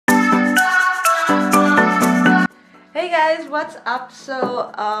Guys, what's up?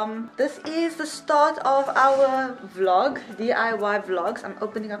 So this is the start of our vlog, DIY vlogs. I'm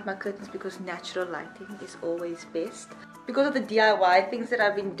opening up my curtains because natural lighting is always best. Because of the DIY things that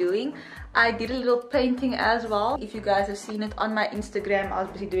I've been doing, I did a little painting as well. If you guys have seen it on my Instagram, I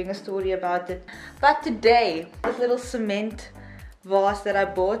was busy doing a story about it. But today, this little cement vase that I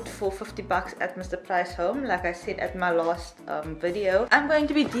bought for 50 bucks at Mr. Price Home, like I said at my last video, I'm going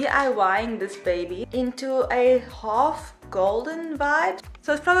to be DIYing this baby into a half golden vibe.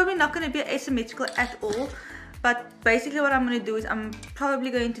 So it's probably not going to be asymmetrical at all, but basically what I'm going to do is I'm probably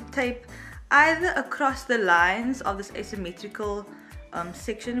going to tape either across the lines of this asymmetrical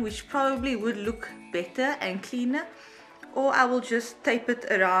section, which probably would look better and cleaner, or I will just tape it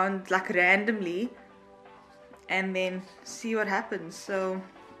around like randomly and then see what happens. So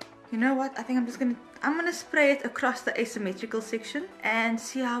you know what, I think I'm gonna spray it across the asymmetrical section and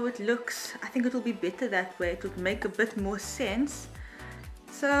see how it looks. I think it will be better that way. It would make a bit more sense.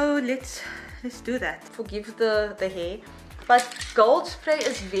 So let's do that. Forgive the hair, but gold spray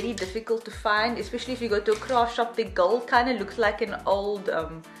is very difficult to find, especially if you go to a craft shop. The gold kind of looks like an old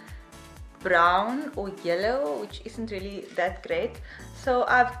brown or yellow, which isn't really that great. So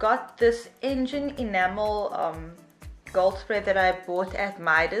I've got this engine enamel gold spray that I bought at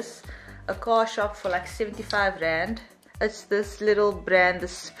Midas, a car shop, for like 75 rand. It's this little brand, the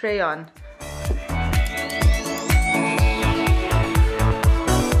Spray On.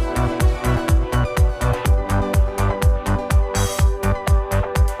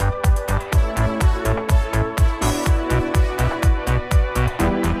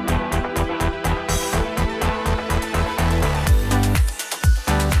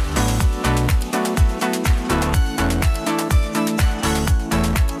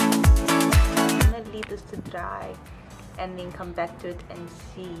 And then come back to it and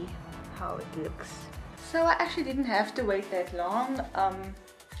see how it looks. So I actually didn't have to wait that long.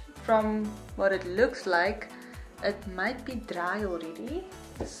 From what it looks like, it might be dry already.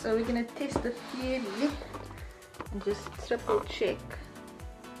 So we're gonna test the theory and just triple check.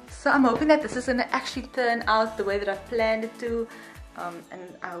 So I'm hoping that this is gonna actually turn out the way that I planned it to,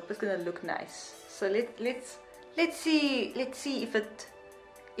 and I hope it's gonna look nice. So let's see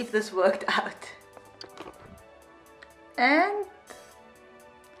if this worked out. And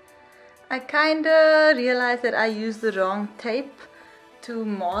I kinda realized that I used the wrong tape to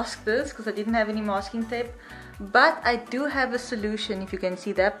mask this because I didn't have any masking tape, but I do have a solution. If you can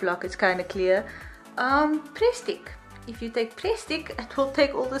see that block, it's kind of clear. Press stick. If you take press stick, it will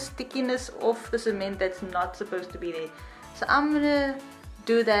take all the stickiness off the cement that's not supposed to be there. So I'm gonna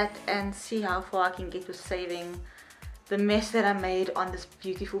do that and see how far I can get with saving the mess that I made on this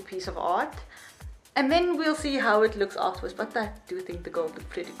beautiful piece of art. And then we'll see how it looks afterwards, but I do think the gold looked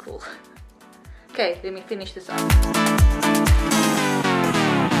pretty cool. Okay, let me finish this up.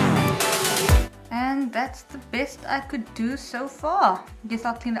 And that's the best I could do so far. Guess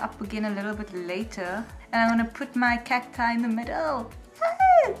I'll clean it up again a little bit later. And I'm gonna put my cacti in the middle.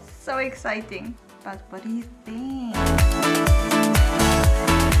 It's so exciting. But what do you think?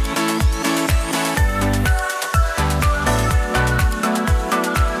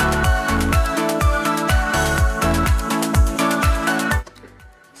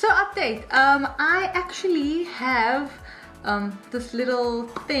 I actually have this little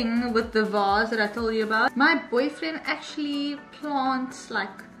thing with the vase that I told you about. My boyfriend actually plants like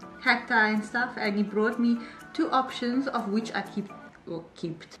cacti and stuff, and he brought me two options of which I kept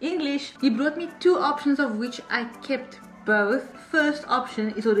English. He brought me two options of which I kept both. First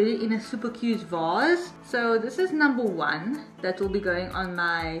option is already in a super cute vase. So this is number one that will be going on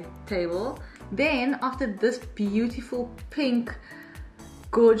my table. Then after this beautiful pink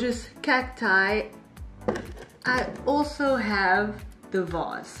gorgeous cacti, I also have the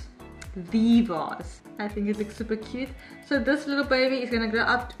vase. I think it looks super cute. So this little baby is gonna grow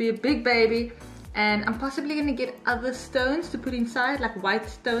up to be a big baby, and I'm possibly gonna get other stones to put inside, like white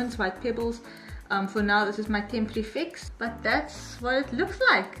stones, white pebbles. For now, this is my temporary fix, but that's what it looks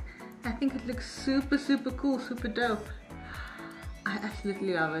like. I think it looks super cool, super dope. I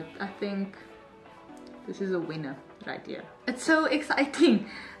absolutely love it. I think this is a winner right here. It's so exciting.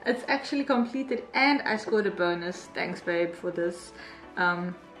 It's actually completed, and I scored a bonus. Thanks babe for this,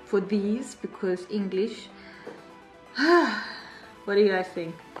 for these, because English. What do you guys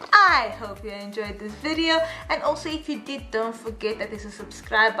think? I hope you enjoyed this video, and also if you did, don't forget that there's a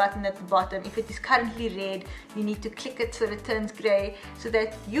subscribe button at the bottom. If it is currently red, you need to click it so it turns gray, so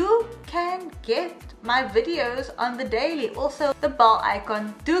that you can get my videos on the daily. Also the bell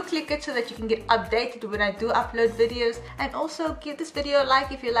icon, do click it so that you can get updated when I do upload videos, and also give this video a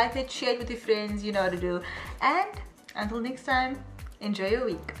like if you liked it, share it with your friends, you know what to do. And Until next time, enjoy your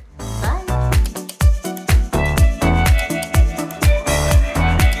week.